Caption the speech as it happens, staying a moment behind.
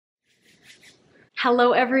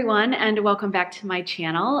Hello everyone and welcome back to my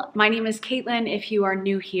channel. My name is Caitlin if you are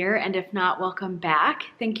new here, and if not, welcome back.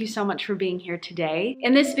 Thank you so much for being here today.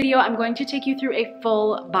 In this video, I'm going to take you through a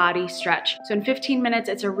full body stretch. So in 15 minutes,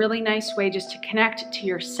 it's a really nice way just to connect to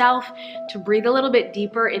yourself, to breathe a little bit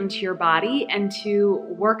deeper into your body, and to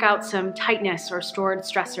work out some tightness or stored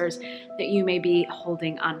stressors that you may be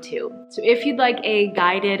holding onto. So if you'd like a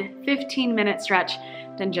guided 15-minute stretch,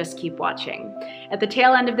 then just keep watching. At the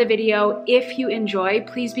tail end of the video, if you enjoy,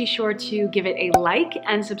 please be sure to give it a like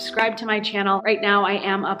and subscribe to my channel. Right now, I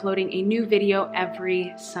am uploading a new video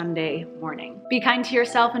every Sunday morning. Be kind to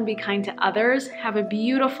yourself and be kind to others. Have a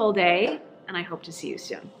beautiful day, and I hope to see you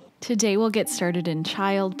soon. Today we'll get started in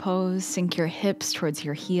child pose. Sink your hips towards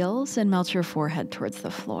your heels and melt your forehead towards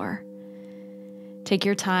the floor. Take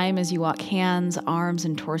your time as you walk hands, arms,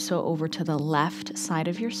 and torso over to the left side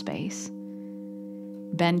of your space.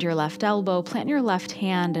 Bend your left elbow, plant your left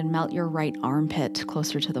hand, and melt your right armpit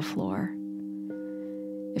closer to the floor.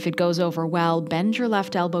 If it goes over well, bend your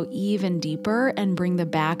left elbow even deeper and bring the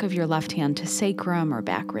back of your left hand to sacrum or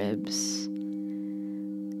back ribs.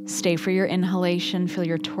 Stay for your inhalation, feel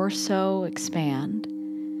your torso expand.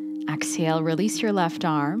 Exhale, release your left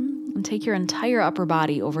arm, and take your entire upper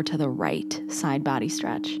body over to the right side body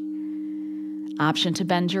stretch. Option to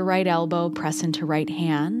bend your right elbow, press into right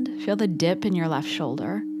hand. Feel the dip in your left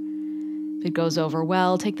shoulder. If it goes over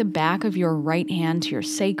well, take the back of your right hand to your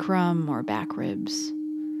sacrum or back ribs.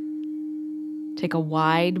 Take a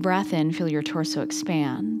wide breath in, feel your torso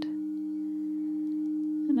expand.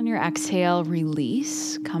 And on your exhale,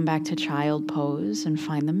 release. Come back to child pose and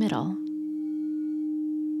find the middle.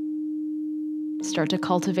 Start to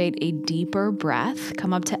cultivate a deeper breath.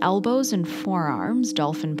 Come up to elbows and forearms,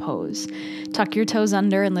 dolphin pose. Tuck your toes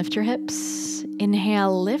under and lift your hips.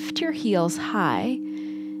 Inhale, lift your heels high.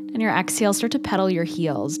 And your exhale, start to pedal your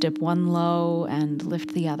heels. Dip one low and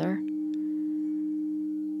lift the other.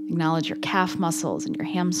 Acknowledge your calf muscles and your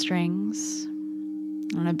hamstrings.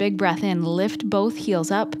 On a big breath in, lift both heels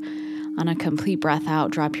up. On a complete breath out,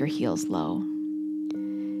 drop your heels low.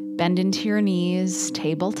 Bend into your knees,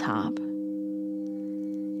 tabletop.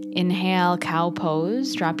 Inhale, cow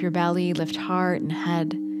pose, drop your belly, lift heart and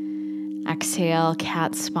head. Exhale,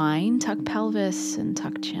 cat spine, tuck pelvis and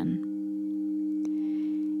tuck chin.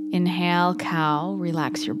 Inhale, cow,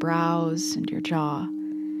 relax your brows and your jaw.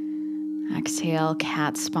 Exhale,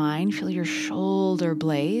 cat spine, feel your shoulder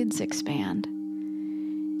blades expand.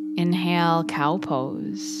 Inhale, cow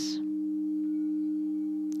pose.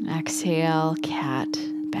 Exhale, cat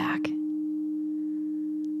back.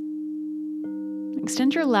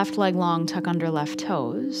 Extend your left leg long, tuck under left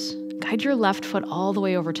toes. Guide your left foot all the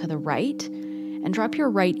way over to the right and drop your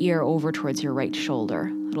right ear over towards your right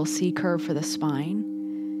shoulder. Little C curve for the spine.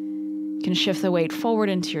 You can shift the weight forward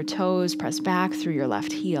into your toes, press back through your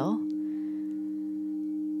left heel.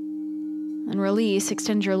 And release,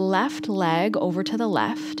 extend your left leg over to the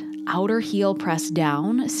left. Outer heel press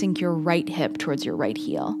down, sink your right hip towards your right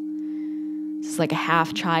heel. This is like a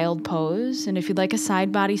half child pose, and if you'd like a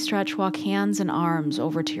side body stretch, walk hands and arms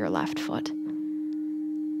over to your left foot.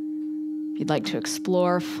 If you'd like to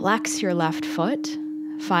explore, flex your left foot,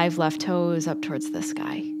 5 left toes up towards the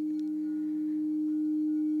sky.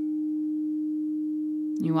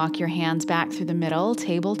 You walk your hands back through the middle,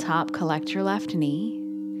 tabletop, collect your left knee.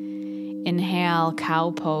 Inhale,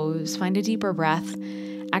 cow pose, find a deeper breath.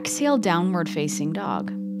 Exhale, downward facing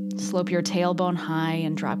dog. Slope your tailbone high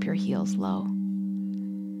and drop your heels low.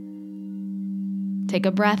 Take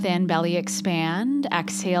a breath in, belly expand.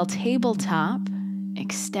 Exhale, tabletop.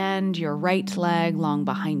 Extend your right leg long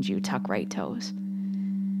behind you, tuck right toes.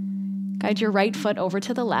 Guide your right foot over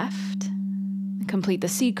to the left. Complete the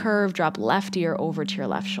C curve, drop left ear over to your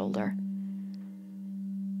left shoulder.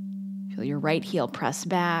 Feel your right heel press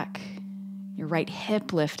back, your right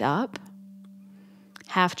hip lift up.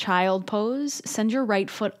 Half child pose, send your right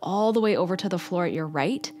foot all the way over to the floor at your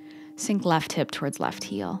right. Sink left hip towards left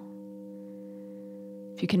heel.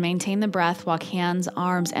 If you can maintain the breath, walk hands,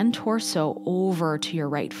 arms, and torso over to your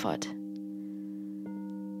right foot.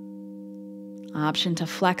 Option to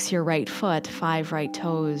flex your right foot, 5 right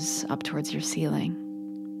toes up towards your ceiling.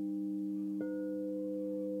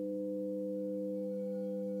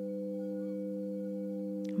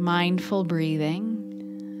 Mindful breathing.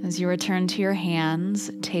 As you return to your hands,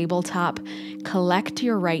 tabletop, collect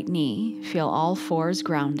your right knee. Feel all fours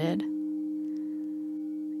grounded.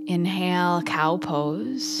 Inhale, cow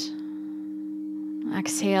pose.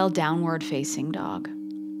 Exhale, downward facing dog.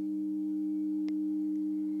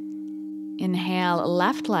 Inhale,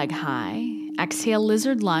 left leg high. Exhale,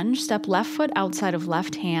 lizard lunge. Step left foot outside of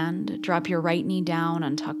left hand. Drop your right knee down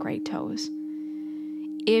and tuck right toes.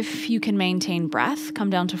 If you can maintain breath, come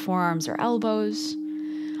down to forearms or elbows.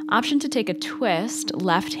 Option to take a twist,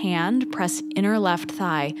 left hand, press inner left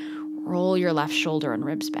thigh, roll your left shoulder and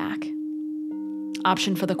ribs back.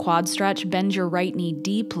 Option for the quad stretch, bend your right knee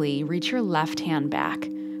deeply, reach your left hand back,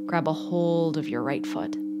 grab a hold of your right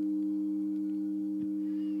foot.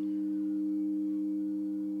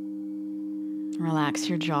 Relax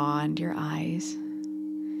your jaw and your eyes.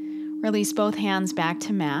 Release both hands back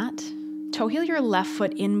to mat. Toe heel your left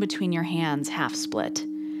foot in between your hands, half split.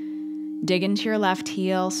 Dig into your left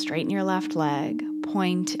heel, straighten your left leg,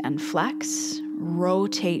 point and flex,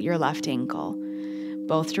 rotate your left ankle,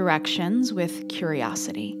 both directions with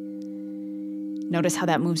curiosity. Notice how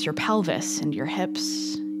that moves your pelvis and your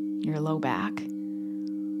hips, your low back.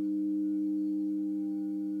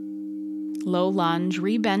 Low lunge,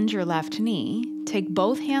 rebend your left knee. Take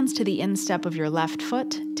both hands to the instep of your left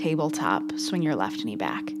foot, tabletop, swing your left knee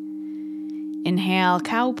back. Inhale,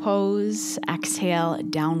 cow pose. Exhale,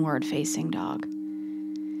 downward facing dog.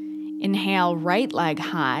 Inhale, right leg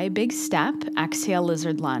high, big step. Exhale,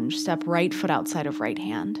 lizard lunge. Step right foot outside of right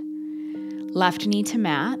hand. Left knee to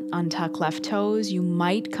mat, untuck left toes. You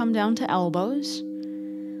might come down to elbows.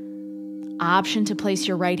 Option to place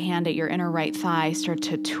your right hand at your inner right thigh. Start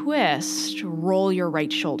to twist, roll your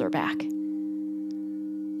right shoulder back.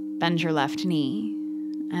 Bend your left knee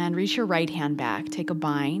and reach your right hand back. Take a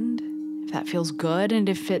bind if that feels good and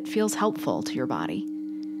if it feels helpful to your body.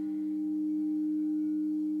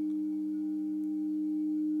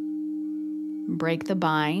 Break the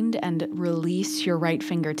bind and release your right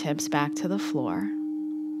fingertips back to the floor.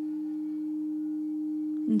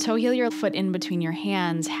 And toe heel your foot in between your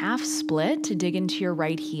hands, half split to dig into your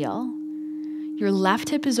right heel. Your left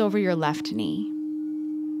hip is over your left knee.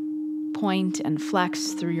 Point and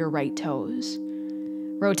flex through your right toes.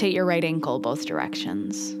 Rotate your right ankle both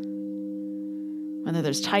directions. Whether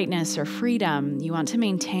there's tightness or freedom, you want to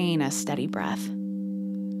maintain a steady breath.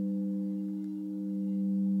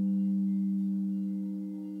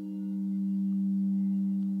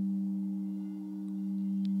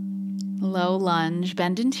 Low lunge,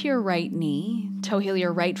 bend into your right knee, toe heel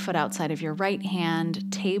your right foot outside of your right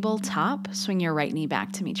hand, tabletop, swing your right knee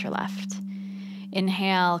back to meet your left.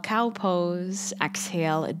 Inhale, cow pose.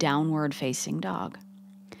 Exhale, downward facing dog.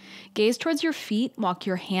 Gaze towards your feet, walk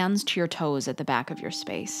your hands to your toes at the back of your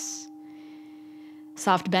space.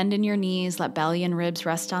 Soft bend in your knees, let belly and ribs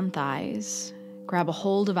rest on thighs. Grab a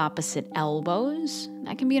hold of opposite elbows.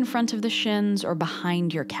 That can be in front of the shins or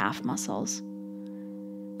behind your calf muscles.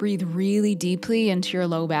 Breathe really deeply into your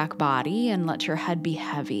low back body and let your head be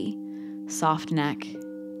heavy. Soft neck,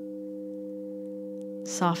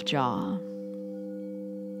 soft jaw.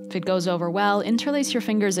 If it goes over well, interlace your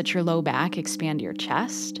fingers at your low back, expand your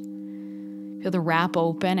chest. Feel the wrap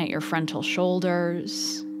open at your frontal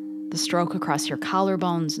shoulders, the stroke across your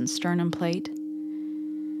collarbones and sternum plate.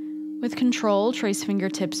 With control, trace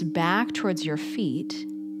fingertips back towards your feet.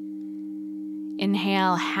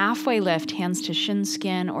 Inhale, halfway lift, hands to shin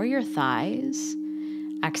skin or your thighs.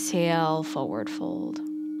 Exhale, forward fold.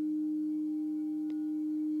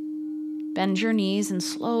 Bend your knees and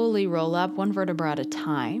slowly roll up one vertebra at a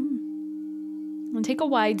time. And take a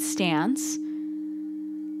wide stance.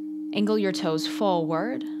 Angle your toes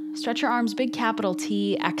forward. Stretch your arms, big capital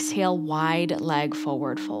T. Exhale, wide leg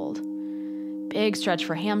forward fold. Big stretch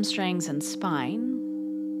for hamstrings and spine.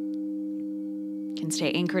 You can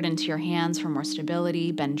stay anchored into your hands for more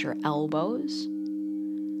stability. Bend your elbows.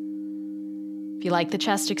 If you like the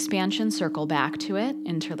chest expansion, circle back to it.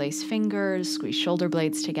 Interlace fingers, squeeze shoulder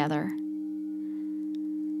blades together.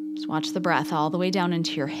 Just watch the breath all the way down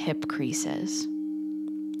into your hip creases.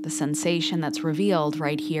 The sensation that's revealed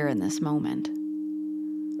right here in this moment.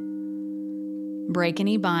 Break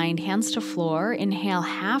any bind, hands to floor. Inhale,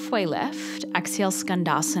 halfway lift. Exhale,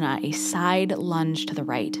 skandasana, a side lunge to the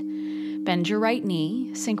right. Bend your right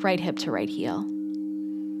knee, sink right hip to right heel.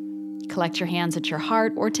 Collect your hands at your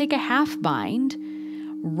heart or take a half bind.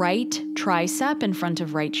 Right tricep in front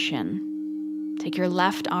of right shin. Take your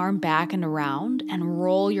left arm back and around and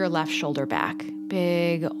roll your left shoulder back.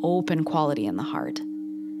 Big open quality in the heart.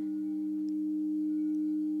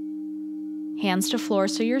 Hands to floor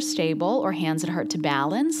so you're stable or hands at heart to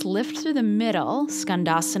balance. Lift through the middle,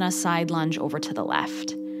 skandasana side lunge over to the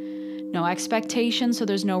left. No expectation, so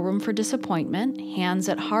there's no room for disappointment. Hands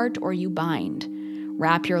at heart or you bind.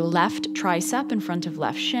 Wrap your left tricep in front of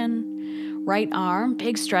left shin. Right arm,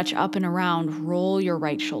 big stretch up and around. Roll your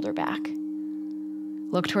right shoulder back.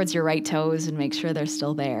 Look towards your right toes and make sure they're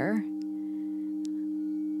still there.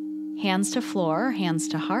 Hands to floor, hands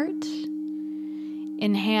to heart.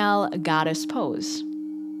 Inhale, goddess pose.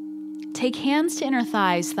 take hands to inner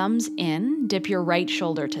thighs, thumbs in, dip your right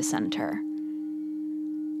shoulder to center.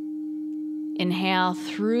 Inhale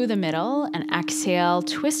through the middle and exhale,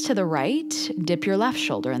 twist to the right, dip your left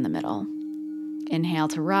shoulder in the middle. Inhale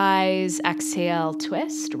to rise, exhale,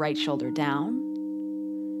 twist, right shoulder down.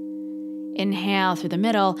 Inhale through the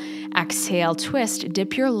middle, exhale, twist,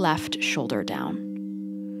 dip your left shoulder down.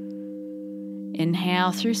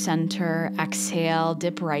 Inhale through center, exhale,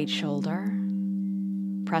 dip right shoulder.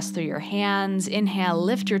 Press through your hands, inhale,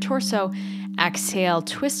 lift your torso, exhale,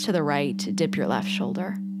 twist to the right, dip your left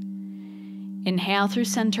shoulder. Inhale through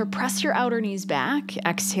center, press your outer knees back,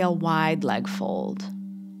 exhale, wide leg fold.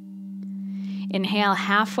 Inhale,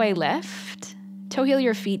 halfway lift, toe heel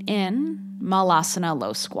your feet in, Malasana,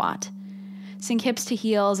 low squat. Sink hips to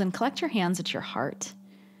heels and collect your hands at your heart.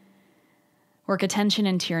 Work attention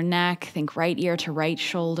into your neck, think right ear to right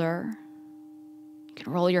shoulder. You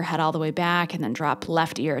can roll your head all the way back and then drop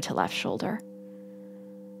left ear to left shoulder.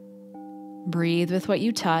 Breathe with what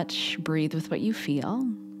you touch, breathe with what you feel.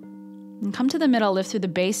 And come to the middle, lift through the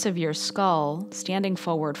base of your skull, standing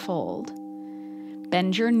forward fold.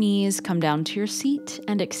 Bend your knees, come down to your seat,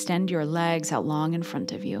 and extend your legs out long in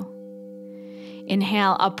front of you.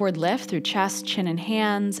 Inhale, upward lift through chest, chin, and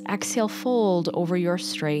hands. Exhale, fold over your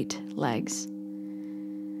straight legs.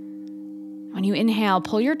 When you inhale,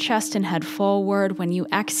 pull your chest and head forward. When you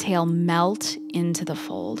exhale, melt into the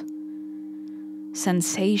fold.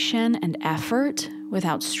 Sensation and effort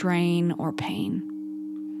without strain or pain.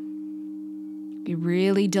 Be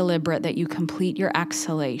really deliberate that you complete your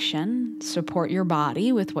exhalation. Support your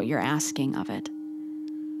body with what you're asking of it.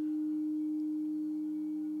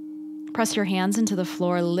 Press your hands into the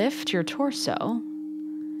floor, lift your torso.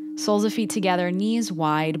 Soles of feet together, knees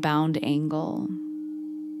wide, bound angle.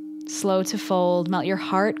 Slow to fold, melt your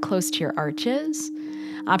heart close to your arches.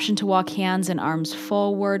 Option to walk hands and arms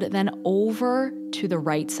forward, then over to the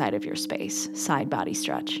right side of your space, side body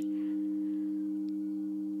stretch.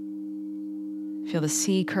 Feel the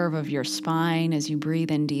C curve of your spine as you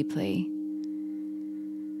breathe in deeply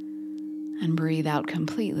and breathe out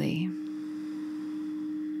completely.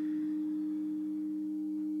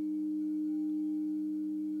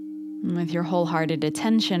 And with your wholehearted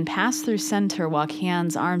attention, pass through center, walk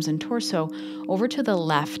hands, arms, and torso over to the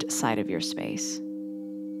left side of your space.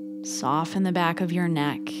 Soften the back of your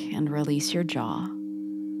neck and release your jaw.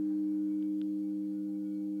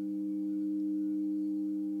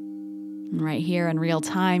 And right here in real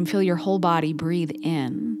time, feel your whole body breathe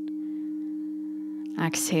in.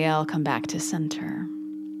 Exhale, come back to center.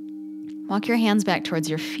 Walk your hands back towards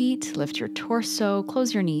your feet, lift your torso,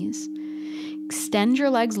 close your knees. Extend your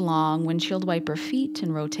legs long, windshield wiper feet,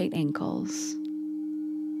 and rotate ankles.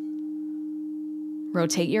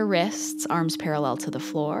 Rotate your wrists, arms parallel to the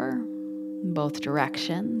floor, in both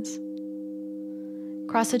directions.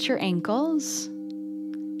 Cross at your ankles.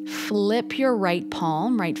 Flip your right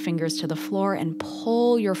palm, right fingers to the floor, and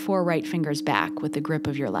pull your 4 right fingers back with the grip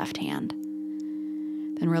of your left hand.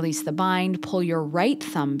 Then release the bind, pull your right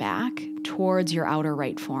thumb back towards your outer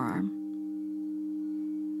right forearm.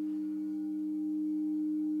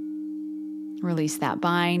 Release that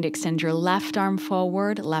bind, extend your left arm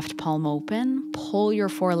forward, left palm open, pull your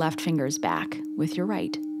 4 left fingers back with your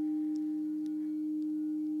right.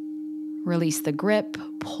 Release the grip,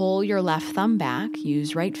 pull your left thumb back,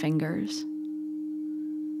 use right fingers.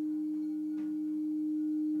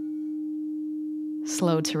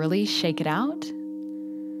 Slow to release, shake it out.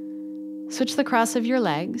 Switch the cross of your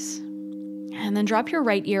legs, and then drop your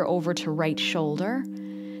right ear over to right shoulder.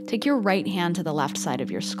 Take your right hand to the left side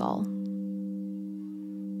of your skull.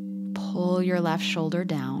 Pull your left shoulder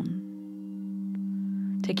down.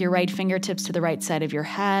 Take your right fingertips to the right side of your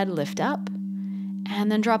head, lift up,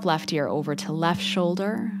 and then drop left ear over to left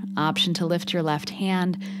shoulder. Option to lift your left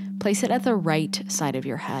hand, place it at the right side of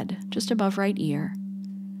your head, just above right ear.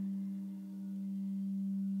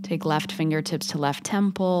 Take left fingertips to left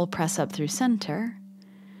temple, press up through center.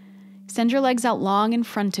 Extend your legs out long in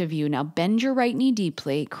front of you. Now bend your right knee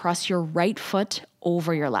deeply, cross your right foot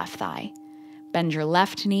over your left thigh. Bend your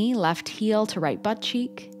left knee, left heel to right butt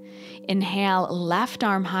cheek. Inhale, left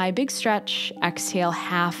arm high, big stretch. Exhale,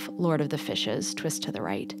 half Lord of the Fishes, twist to the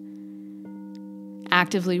right.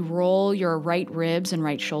 Actively roll your right ribs and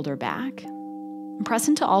right shoulder back. And press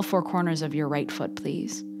into all 4 corners of your right foot,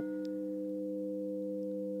 please.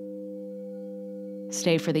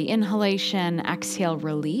 Stay for the inhalation. Exhale,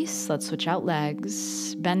 release. Let's switch out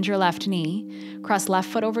legs. Bend your left knee. Cross left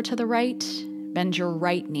foot over to the right. Bend your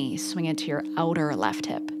right knee, swing it to your outer left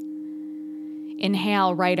hip.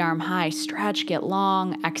 Inhale, right arm high, stretch, get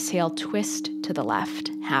long. Exhale, twist to the left,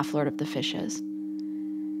 half Lord of the Fishes.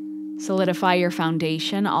 Solidify your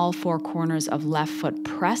foundation. All four corners of left foot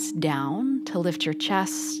press down to lift your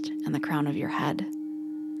chest and the crown of your head.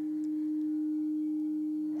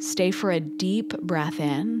 Stay for a deep breath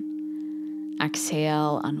in.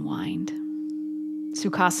 Exhale, unwind.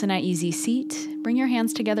 Sukhasana, easy seat. Bring your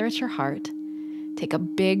hands together at your heart. Take a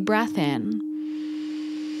big breath in.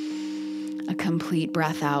 A complete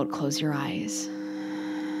breath out. Close your eyes.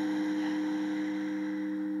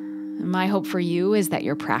 My hope for you is that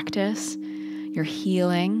your practice, your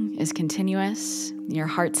healing is continuous, your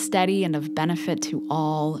heart steady and of benefit to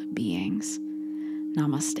all beings.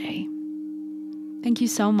 Namaste. Thank you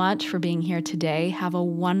so much for being here today. Have a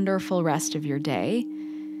wonderful rest of your day.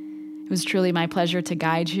 It was truly my pleasure to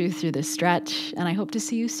guide you through this stretch, and I hope to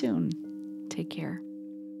see you soon. Take care.